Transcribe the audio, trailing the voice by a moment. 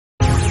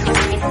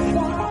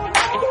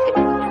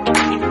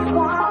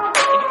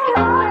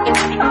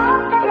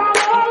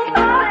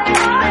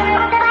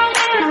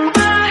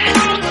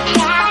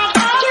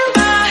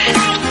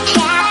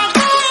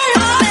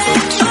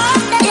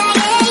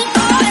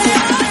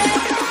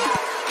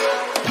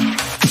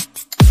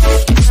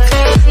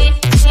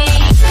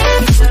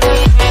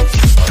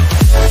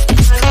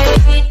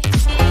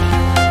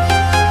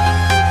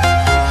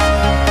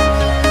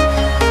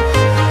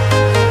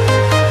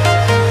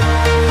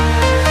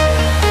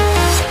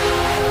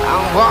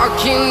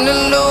Walking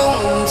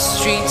alone, the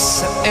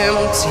streets are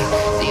empty.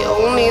 The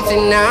only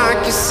thing I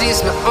can see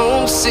is my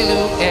own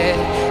silhouette.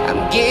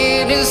 I'm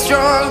getting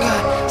stronger,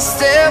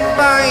 step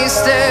by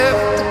step.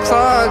 The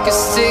clock is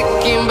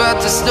ticking, but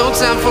there's no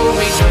time for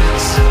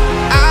regrets.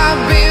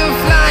 I've been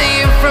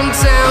flying from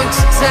town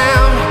to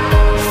town,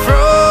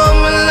 from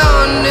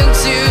London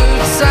to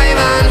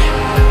Taiwan.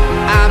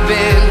 I've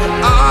been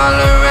all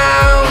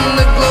around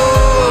the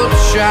globe,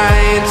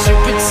 trying to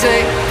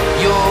protect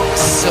your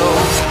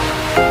soul.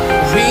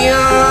 We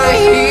are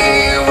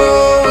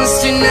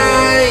heroes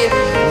tonight.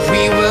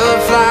 We will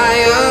fly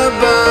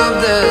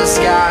above the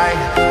sky.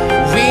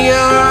 We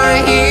are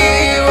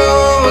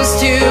heroes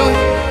tonight.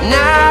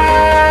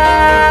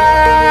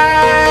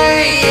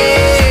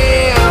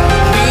 Yeah.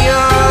 We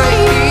are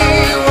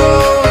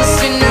heroes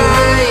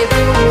tonight.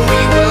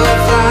 We will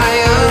fly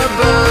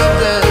above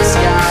the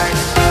sky.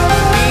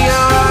 We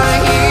are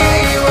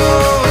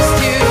heroes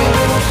tonight.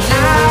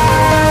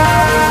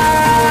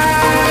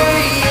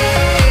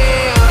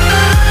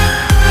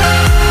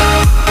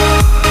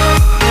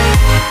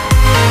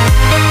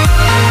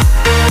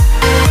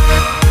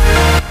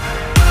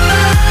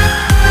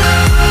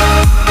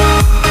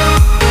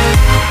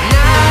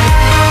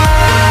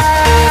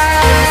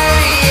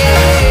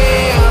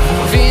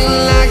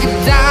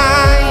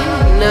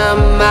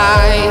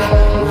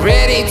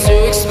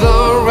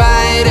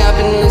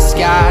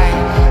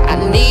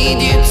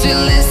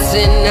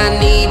 I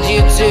need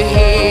you to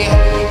hear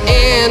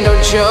and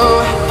don't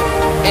show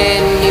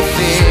any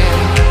fear.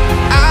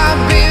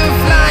 I've been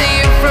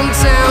flying from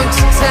town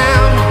to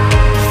town,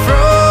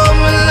 from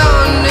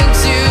London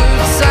to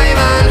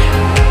Taiwan.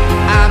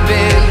 I've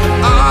been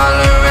all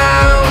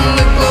around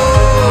the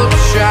globe,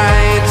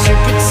 trying to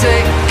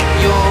protect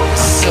your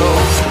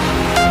soul.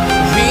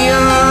 We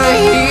are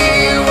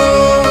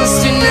heroes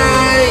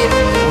tonight.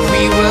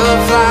 We will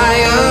fly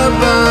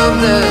above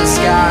the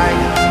sky.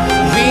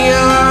 We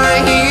are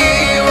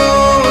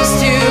heroes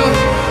tonight.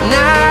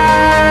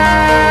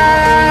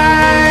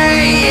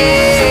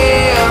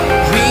 Yeah.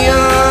 We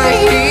are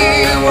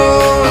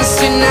heroes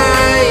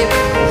tonight.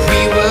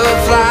 We will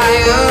fly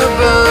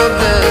above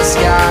the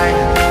sky.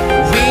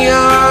 We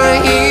are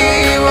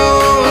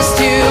heroes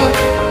tonight.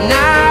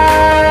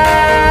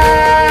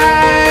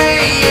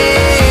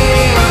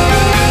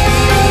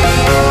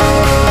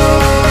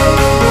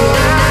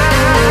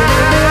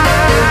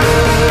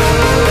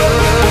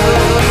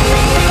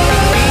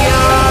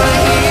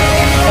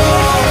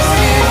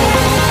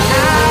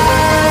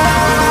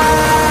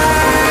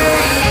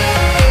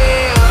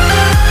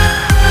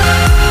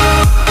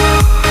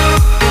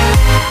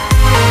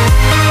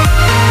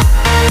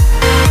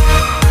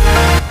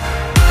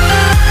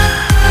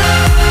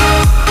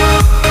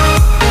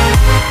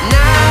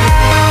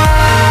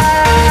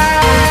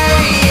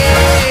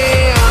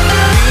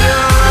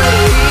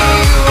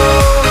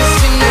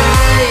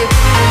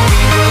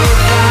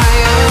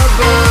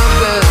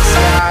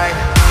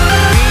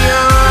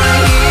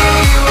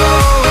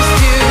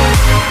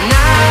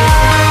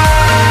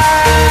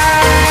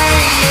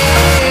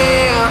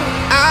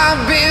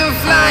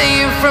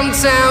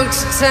 Town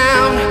to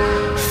town,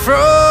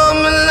 from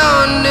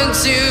London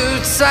to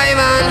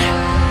Taiwan.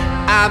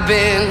 I've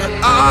been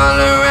all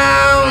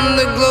around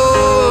the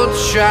globe,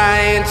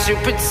 trying to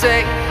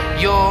protect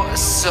your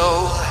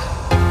soul.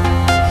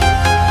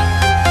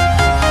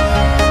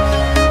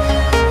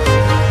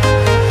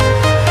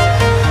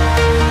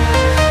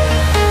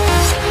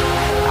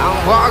 I'm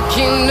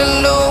walking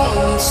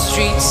alone, the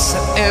streets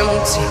are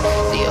empty.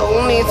 The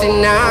only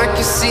thing I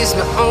can see is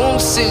my own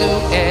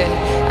silhouette.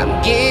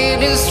 I'm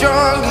getting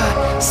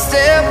stronger,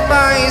 step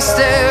by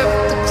step.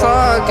 The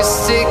clock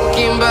is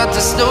ticking, but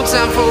there's no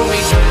time for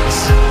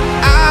regrets.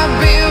 I've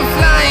been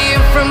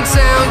flying from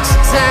town to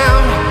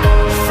town,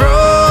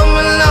 from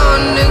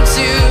London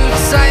to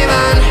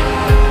Taiwan.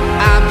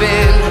 I've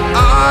been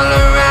all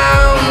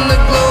around the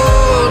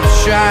globe,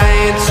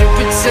 trying to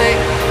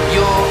protect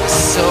your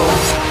soul.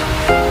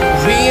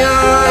 We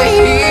are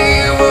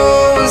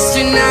heroes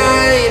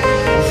tonight.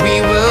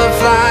 We will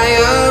fly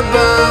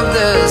above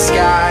the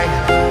sky.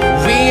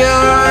 We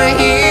are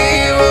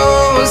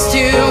heroes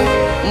tonight.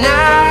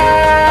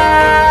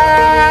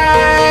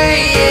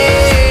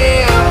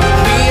 Yeah.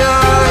 We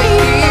are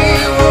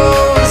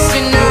heroes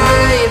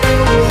tonight.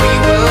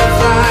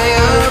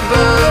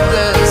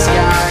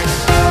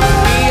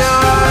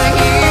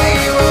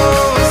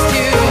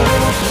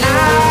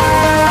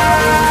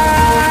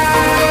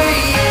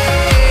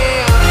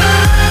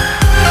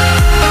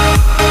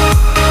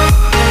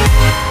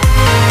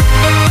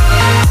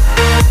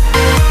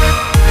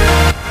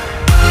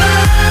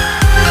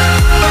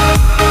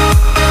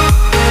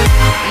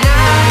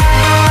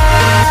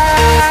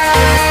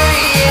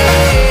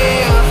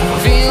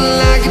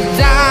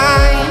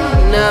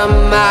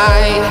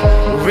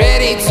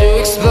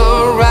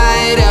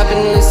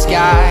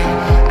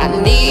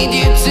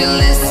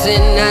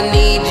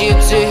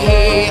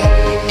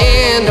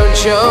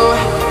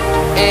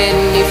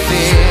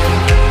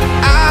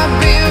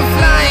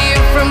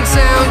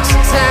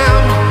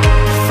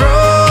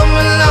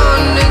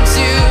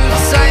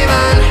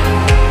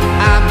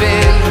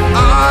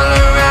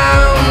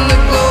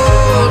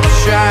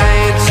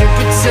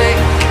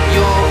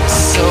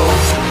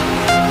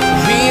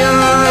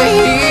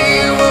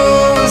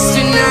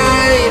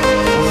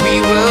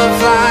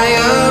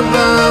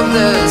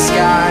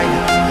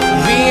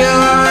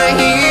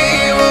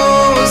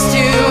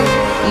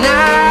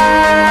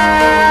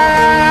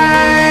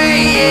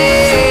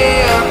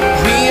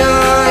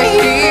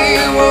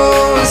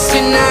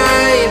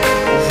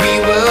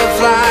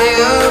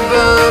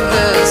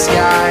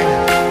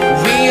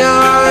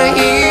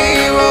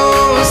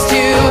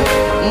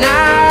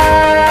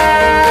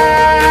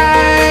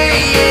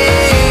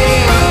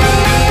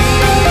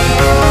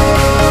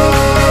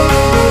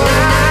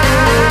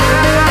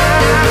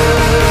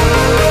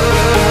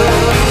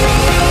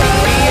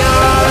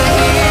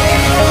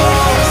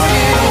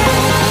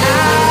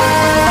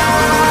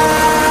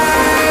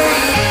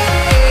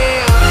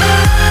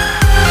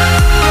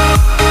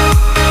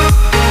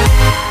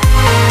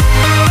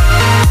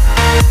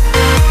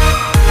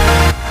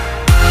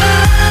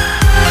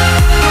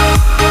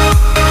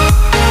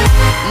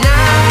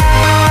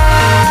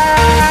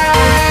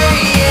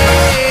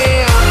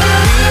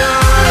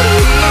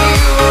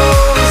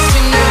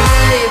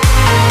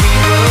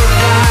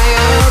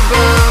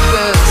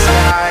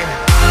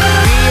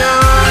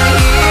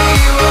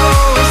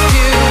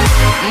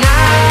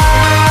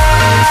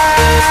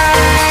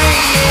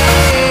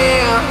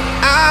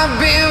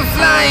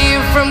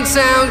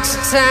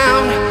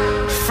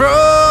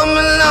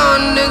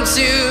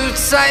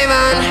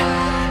 Taiwan.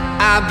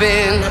 I've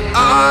been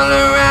all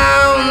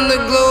around the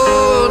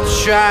globe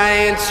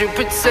trying to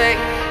protect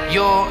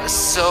your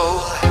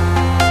soul.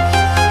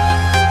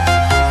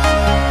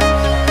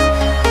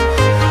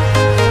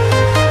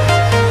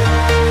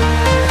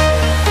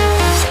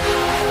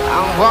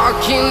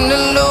 Walking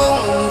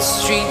alone, the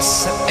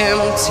streets are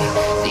empty.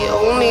 The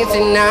only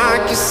thing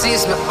I can see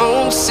is my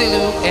own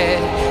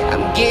silhouette.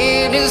 I'm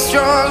getting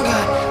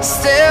stronger,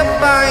 step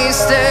by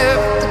step.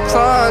 The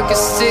clock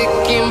is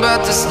ticking,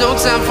 but there's no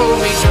time for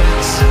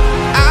regrets.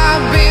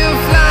 I've been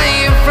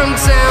flying from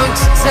town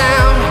to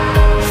town,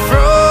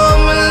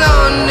 from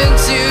London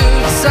to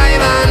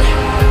Taiwan.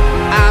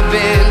 I've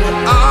been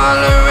all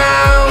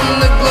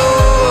around the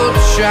globe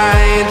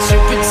trying to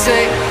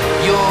protect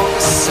your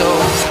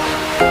soul.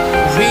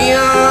 We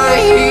are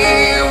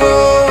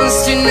heroes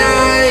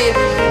tonight.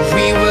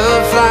 We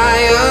will fly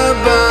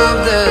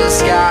above the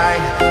sky.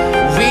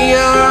 We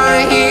are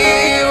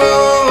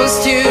heroes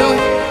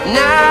tonight.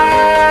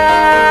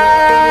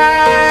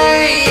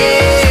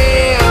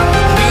 Yeah.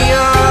 We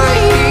are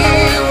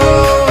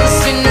heroes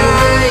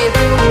tonight.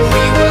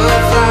 We will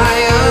fly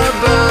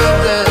above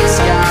the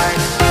sky.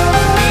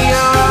 We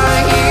are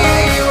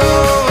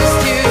heroes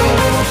tonight.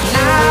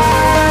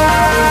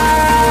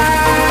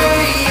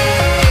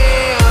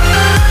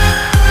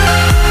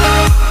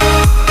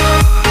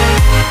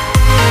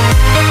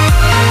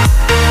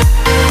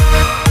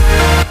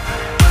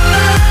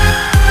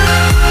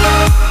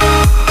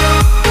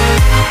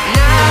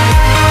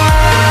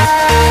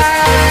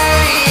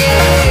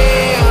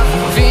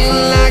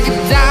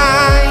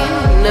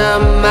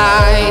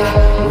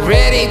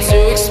 Ready to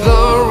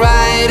explore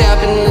right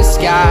up in the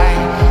sky.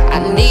 I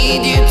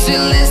need you to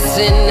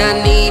listen,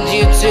 I need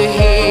you to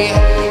hear,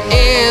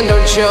 and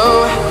don't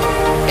show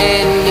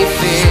any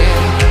fear.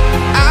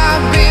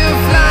 I've been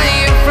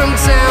flying from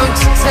town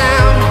to town.